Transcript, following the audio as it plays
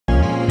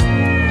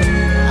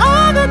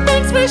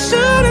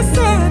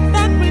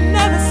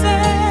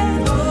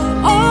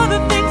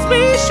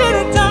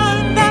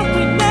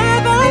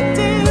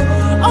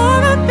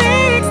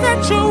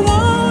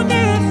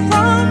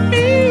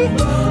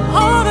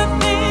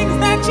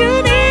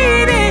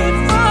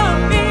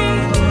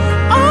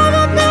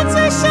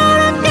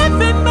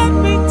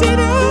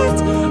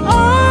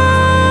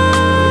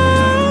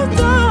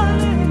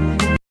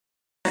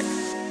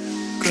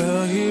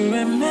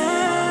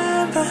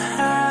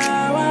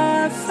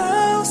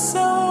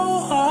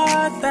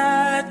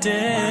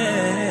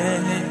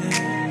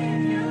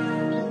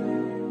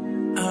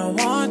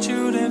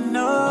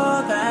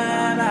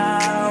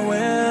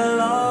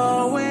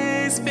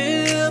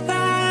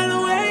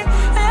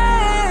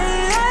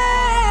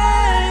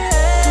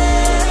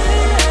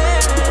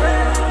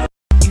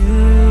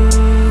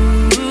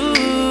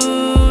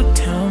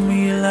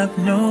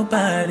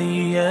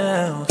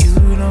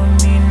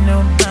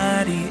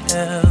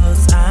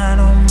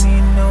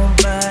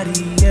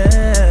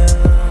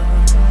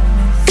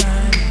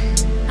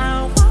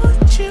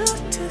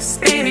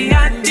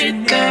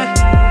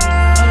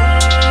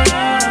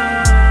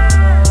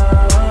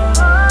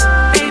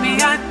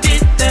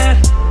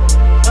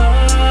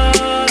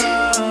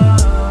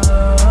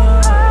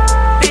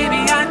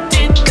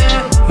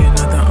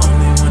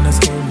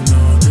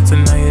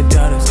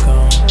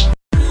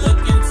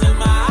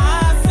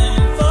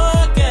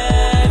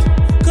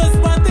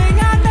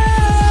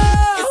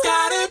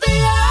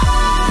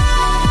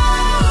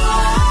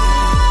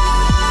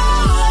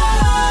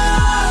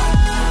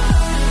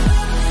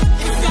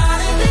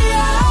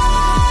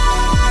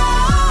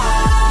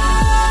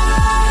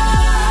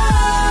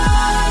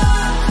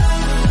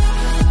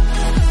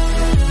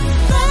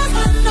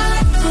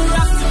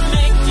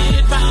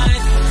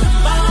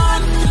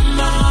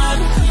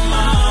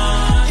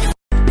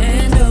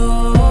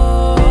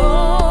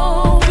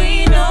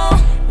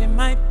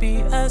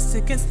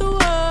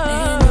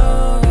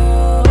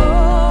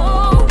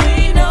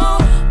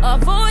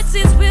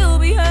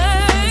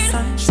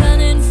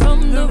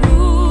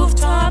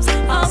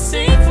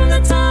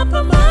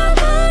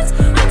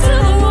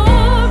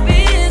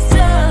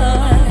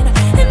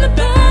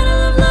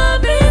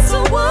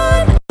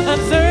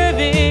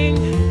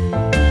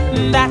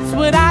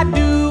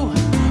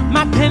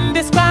My pen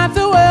describes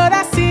the world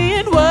I see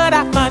and what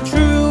I find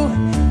true.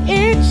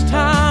 Each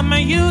time I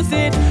use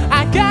it,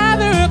 I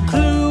gather a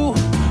clue.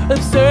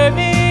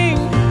 Observing,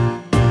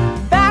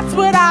 that's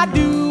what I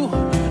do.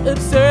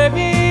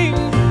 Observing,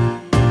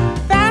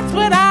 that's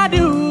what I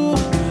do.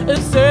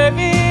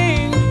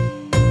 Observing,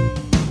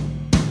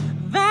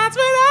 that's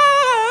what I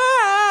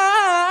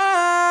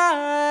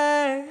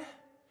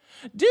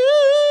do.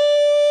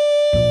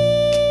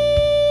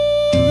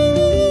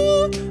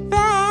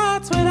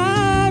 That's what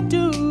I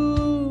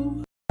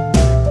do.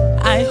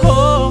 I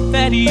hope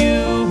that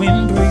you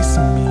embrace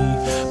me,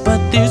 but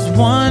there's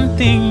one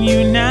thing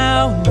you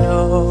now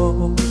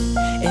know.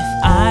 If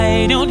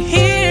I don't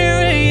hear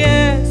a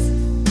yes,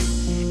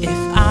 if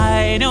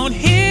I don't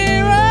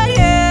hear a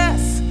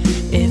yes,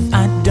 if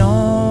I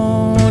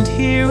don't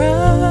hear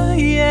a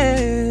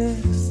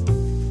yes,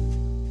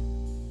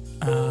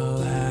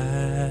 I'll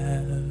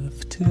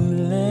have to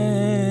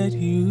let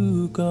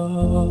you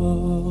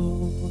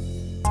go.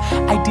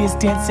 Ideas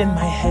dance in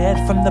my head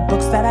from the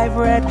books that I've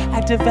read.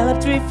 I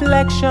developed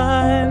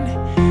reflection.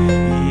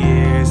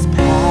 Years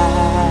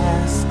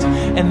passed,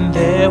 and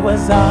there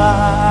was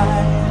I,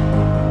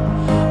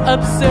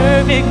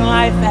 observing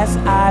life as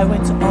I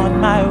went on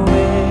my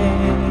way.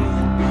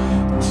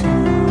 To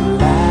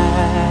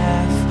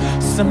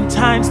laugh,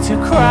 sometimes to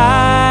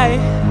cry,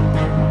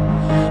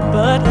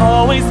 but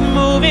always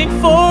moving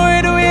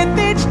forward